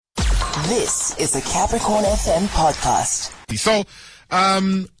This is the Capricorn FM podcast. So,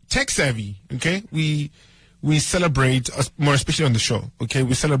 tech savvy, okay? We celebrate, more especially on the show, okay?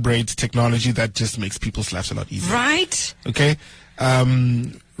 We celebrate technology that just makes people's lives a lot easier. Right. Okay?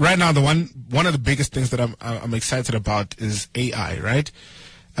 Right now, one of the biggest things that I'm excited about is AI, right?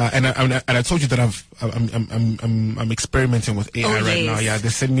 And I told you that I'm experimenting with AI right now. Yeah, they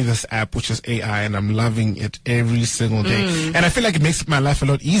sent me this app which is AI, and I'm loving it every single day. And I feel like it makes my life a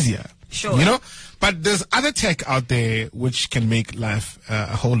lot easier. Sure. You know, but there's other tech out there which can make life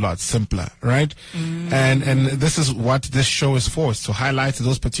a whole lot simpler, right? And this is what this show is for, is to highlight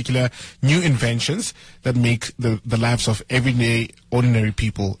those particular new inventions that make the lives of everyday, ordinary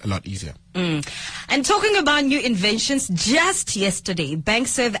people a lot easier. And talking about new inventions, just yesterday,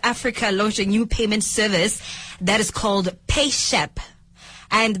 BankServe Africa launched a new payment service that is called PayShap.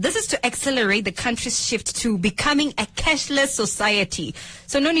 And this is to accelerate the country's shift to becoming a cashless society.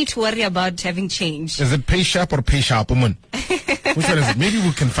 So no need to worry about having change. Is it PayShap or PayShap, woman? Which one is it? Maybe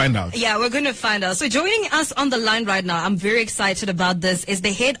we can find out. Yeah, we're going to find out. So joining us on the line right now, I'm very excited about this, is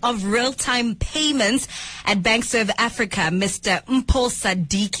the head of real-time payments at BankServe Africa, Mr. Mpho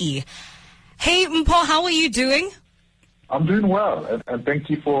Sadiki. Hey, Mpho, how are you doing? I'm doing well, and thank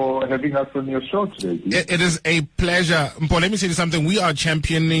you for having us on your show today. It is a pleasure. Mpho, let me say you something. We are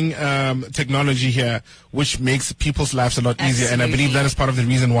championing technology here, which makes people's lives a lot easier, and I believe that is part of the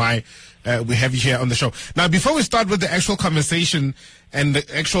reason why we have you here on the show. Now, before we start with the actual conversation and the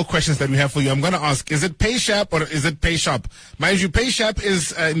actual questions that we have for you, I'm going to ask, is it PayShap or is it PayShop? Mind you, PayShap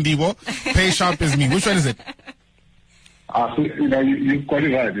is Ndivho, PayShop is me. Which one is it? So, you're quite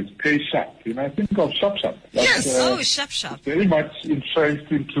right. It's PayShap. I think of Shop. Yes, Shop. It's very much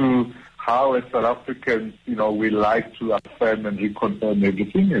entrenched into how as South Africans, we like to affirm and reconfirm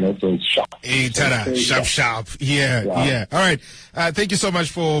everything, so it's Shop. Hey, tada, Shop. Yeah. All right. Thank you so much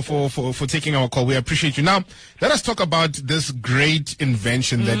for taking our call. We appreciate you. Now, let us talk about this great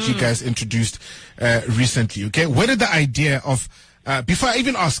invention that you guys introduced recently, okay? Where did the idea of, before I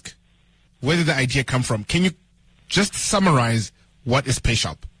even ask, where did the idea come from? Can you just summarize what is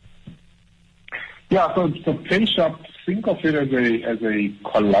PayShap? Yeah, so PayShap, think of it as a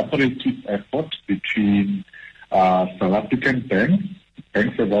collaborative effort between South African banks,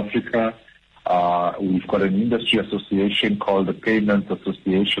 Banks of Africa. We've got an industry association called the Payments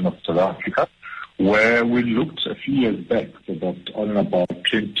Association of South Africa, where we looked a few years back, on about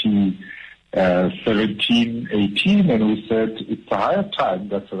 2017, 18, and we said it's a higher time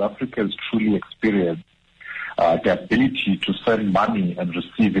that South Africans truly experience the ability to send money and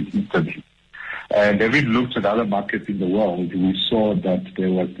receive it instantly. And having looked at other markets in the world, we saw that there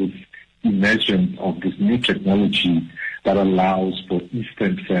was this emergence of this new technology that allows for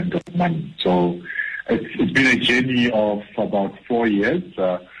instant send of money. So it's been a journey of about 4 years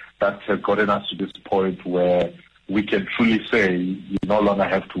that has gotten us to this point where we can truly say you no longer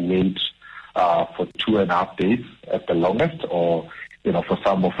have to wait for 2.5 days at the longest, or for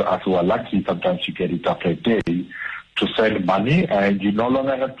some of us who are lucky, sometimes you get it after a day to send money, and you no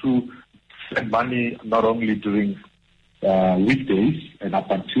longer have to send money not only during weekdays and up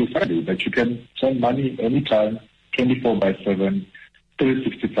until Friday, but you can send money anytime, 24/7,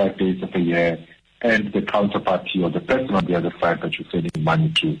 365 days of a year, and the counterparty or the person on the other side that you're sending money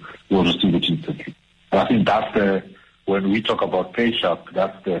to will receive it instantly. And I think that's when we talk about PayShap,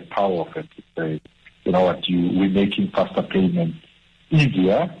 that's the power of it. We're making faster payments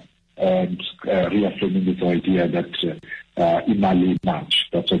easier, and reaffirming this idea that imali match.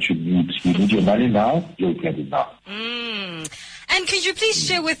 That's what you need. You need your money now, you'll get it now. And could you please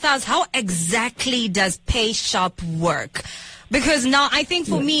share with us, how exactly does PayShap work? Because now I think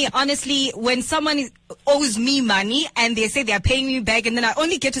for me, honestly, when someone owes me money and they say they are paying me back and then I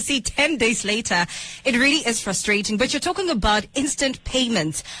only get to see 10 days later, it really is frustrating. But you're talking about instant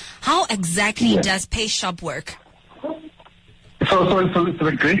payments. How exactly does PayShap work? So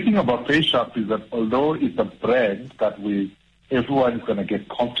the great thing about PayShap is that although it's a brand that everyone is going to get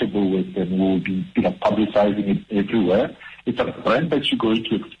comfortable with and will be publicizing it everywhere, it's a brand that you're going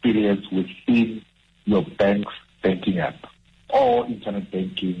to experience within your bank's banking app, or internet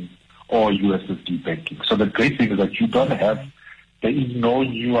banking, or USSD banking. So the great thing is that there is no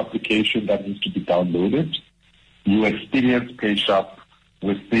new application that needs to be downloaded. You experience PayShap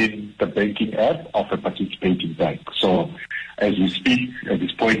within the banking app of a participating bank. So as we speak, at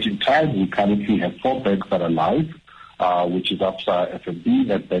this point in time, we currently have 4 banks that are live, which is Absa, FNB,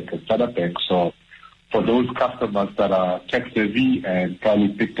 Nedbank, and Standard Bank. So for those customers that are tech-savvy and probably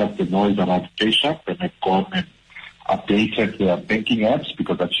picked up the noise around PayShap and have gone and updated their banking apps,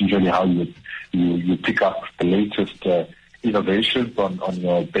 because that's usually how you pick up the latest innovations on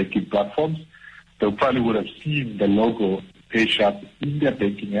your banking platforms, they probably would have seen the logo PayShap in their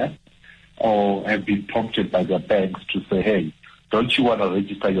banking app, or have been prompted by their banks to say, hey, don't you want to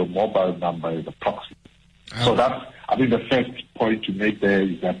register your mobile number as a proxy? So that's, I think, the first point to make there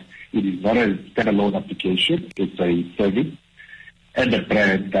is that it is not a standalone application. It's a service and a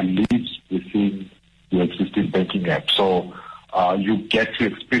brand that lives within your existing banking app. So you get to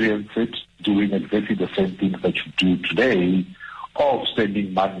experience it doing exactly the same things that you do today, of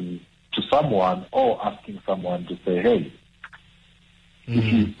sending money to someone or asking someone to say, hey,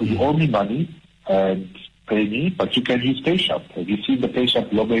 if you owe me money and pay me, but you can use PayShap. Have you seen the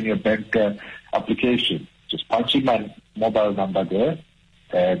PayShap logo in your bank application? Just punch in my mobile number there,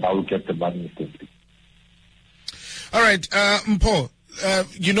 and I will get the money instantly. All right, Mpho,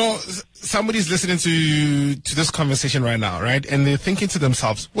 somebody's listening to this conversation right now, right? And they're thinking to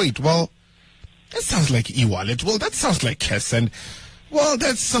themselves, wait, well, that sounds like e-wallet. Well, that sounds like cash. And, well,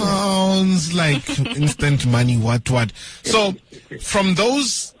 that sounds like instant money, what. So from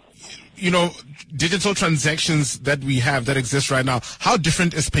those, digital transactions that we have that exist right now, how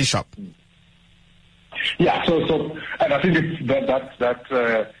different is PayShap? Yeah, so and I think it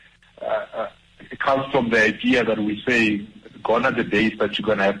comes from the idea that we say, gone are the days that you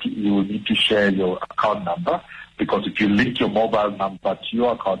will need to share your account number, because if you link your mobile number to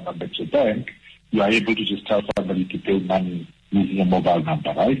your account number to your bank, you are able to just tell somebody to pay money using a mobile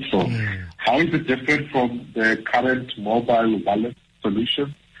number, right? So how is it different from the current mobile wallet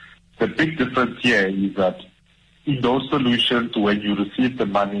solution? The big difference here is that in those solutions, when you receive the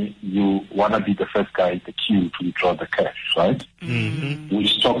money, you want to be the first guy in the queue to withdraw the cash, right?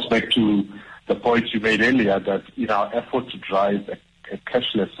 Which talks back to the point you made earlier, that in our effort to drive a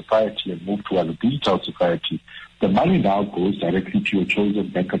cashless society and move towards a digital society, the money now goes directly to your chosen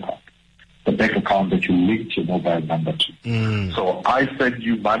bank account, the bank account that you linked your mobile number to. So I send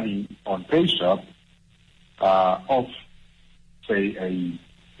you money on PayShap of, say, a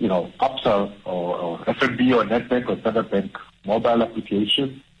Absa or FNB or Nedbank or Standard Bank mobile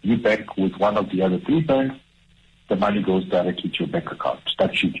application. You bank with one of the other three banks, the money goes directly to your bank account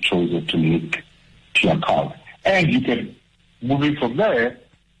that you've chosen to link to your account. And you can, moving from there,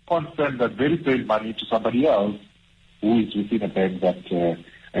 send that very same money to somebody else who is within a bank that it's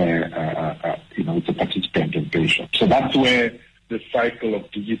a participant in PayShap. So that's where the cycle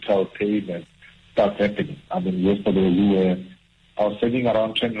of digital payment starts happening. I mean, yesterday I was sending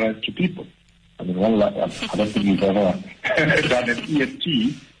around 10 rand to people. I mean, I don't think you've ever done an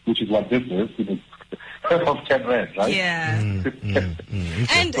EFT, which is what this is, of 10 rand, right? Yeah.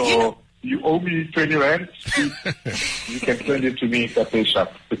 And, so you owe me 20 rand, you can send it to me at PayShap.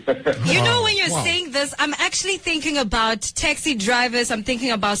 When you're saying this, I'm actually thinking about taxi drivers, I'm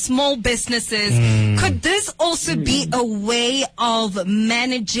thinking about small businesses. Could this also be a way of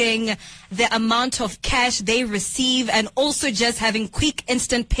managing the amount of cash they receive, and also just having quick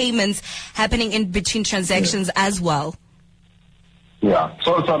instant payments happening in between transactions as well? Yeah.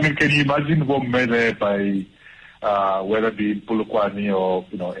 So I mean, can you imagine whether by whether it be in Polokwane or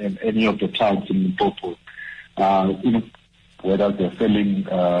in any of the towns in Mpho, whether they're selling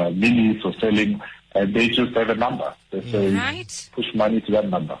minis or selling, and they just have a number. They say push money to that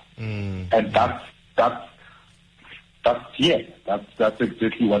number, and that's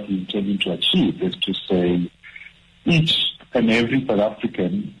exactly what we're intending to achieve, is to say each and every South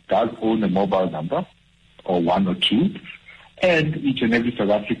African does own a mobile number, or one or two, and each and every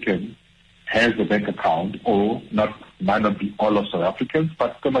South African has a bank account, or might not be all of South Africans,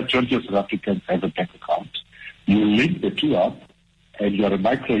 but the majority of South Africans have a bank account. You link the two up, and you're a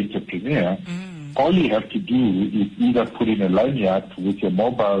micro-entrepreneur. All you have to do is either put in a lanyard with your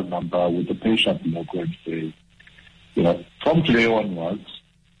mobile number with the PayShap logo and say, from today onwards,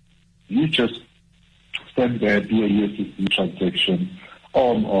 you just send there, do a USSD transaction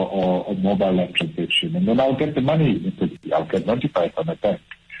or mobile app transaction, and then I'll get the money instantly. I'll get notified from the bank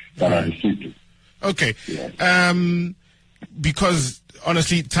that I received it. Okay. Yeah. Because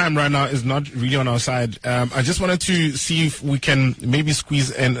honestly, time right now is not really on our side. I just wanted to see if we can maybe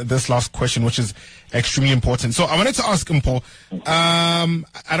squeeze in this last question, which is extremely important. So I wanted to ask Mpho,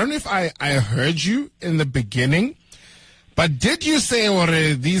 I don't know if I heard you in the beginning, but did you say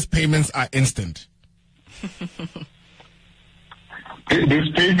these payments are instant? These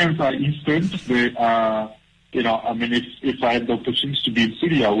payments are instant. They are, if I had the opportunity to be in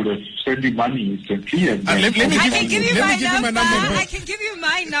Syria, I would have sent you money instantly. And I can give you my number. I can give you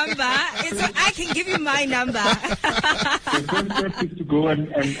my number. I can give you my number. The first step is to go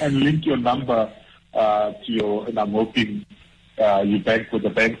and link your number to your, and I'm hoping you bank with the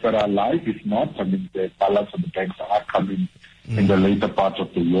banks that are live. If not, I mean, the balance of the banks are coming in the later part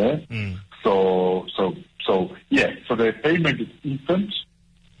of the year. So the payment is instant.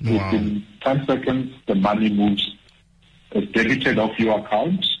 Wow. Within 10 seconds, the money moves, is debited off your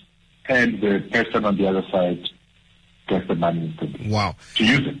account, and the person on the other side gets the money instantly. Wow. To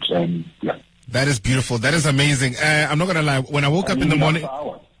use it, and yeah. That is beautiful. That is amazing. I'm not gonna lie. When I woke up in the morning,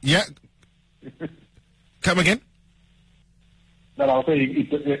 yeah. Come again? But I'll say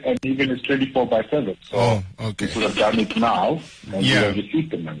and even it's 24/7. So okay. you could have done it now, and you have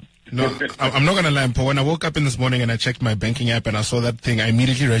received the money. No, I'm not gonna lie, Mpho. When I woke up in this morning and I checked my banking app and I saw that thing, I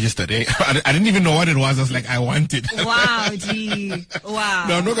immediately registered. I didn't even know what it was. I was like, I want it. Wow, gee. Wow.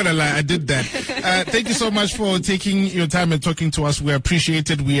 No, I'm not gonna lie, I did that. Thank you so much for taking your time and talking to us. We appreciate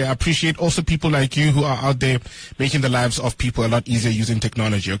it. We appreciate also people like you who are out there making the lives of people a lot easier using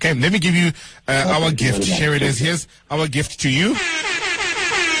technology. Okay, let me give you our gift. Here it is. Here's our gift to you.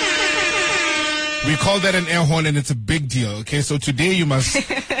 We call that an air horn, and it's a big deal. Okay, so today you must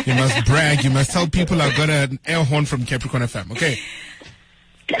brag. You must tell people I got an air horn from Capricorn FM. Okay.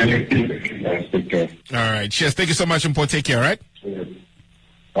 All right. Cheers. Thank you so much, Mpho. Take care. All right.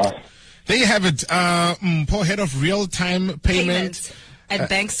 Bye. There you have it. Mpho, head of real-time payment at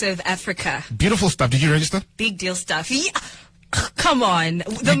Banks of Africa. Beautiful stuff. Did you register? Big deal stuff. Yeah. Come on.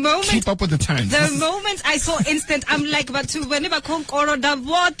 The moment keep up with the times. The moment I saw instant, I'm like, but to whenever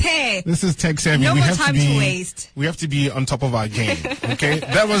this is tech savvy. No more time to waste. We have to be on top of our game. Okay?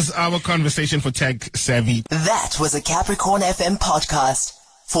 That was our conversation for Tech Savvy. That was a Capricorn FM podcast.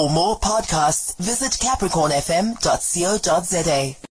 For more podcasts, visit capricornfm.co.za.